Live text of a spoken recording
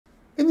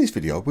this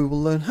video we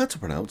will learn how to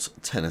pronounce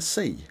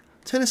Tennessee.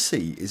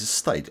 Tennessee is a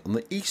state on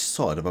the east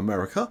side of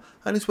America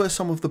and is where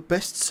some of the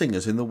best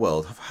singers in the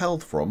world have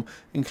hailed from,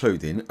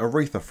 including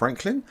Aretha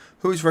Franklin,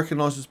 who is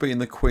recognised as being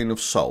the Queen of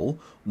Soul,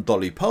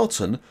 Dolly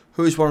Parton,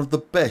 who is one of the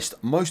best,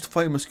 most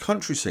famous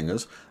country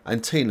singers,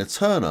 and Tina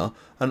Turner,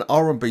 an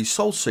R&B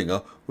soul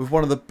singer with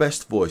one of the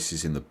best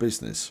voices in the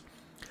business.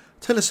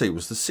 Tennessee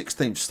was the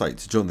 16th state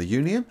to join the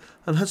Union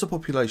and has a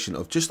population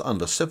of just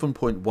under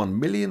 7.1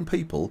 million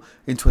people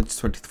in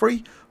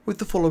 2023, with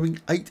the following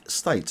 8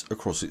 states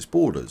across its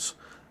borders: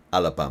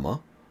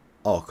 Alabama,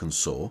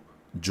 Arkansas,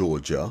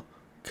 Georgia,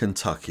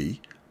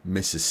 Kentucky,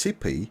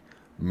 Mississippi,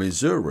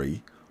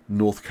 Missouri,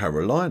 North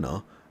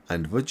Carolina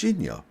and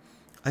Virginia.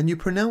 And you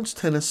pronounce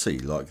Tennessee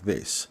like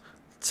this: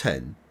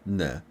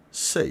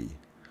 Ten-ne-see,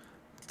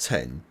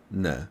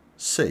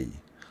 Ten-ne-see,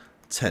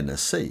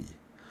 Tennessee.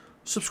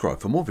 Subscribe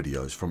for more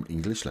videos from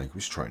English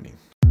Language Training.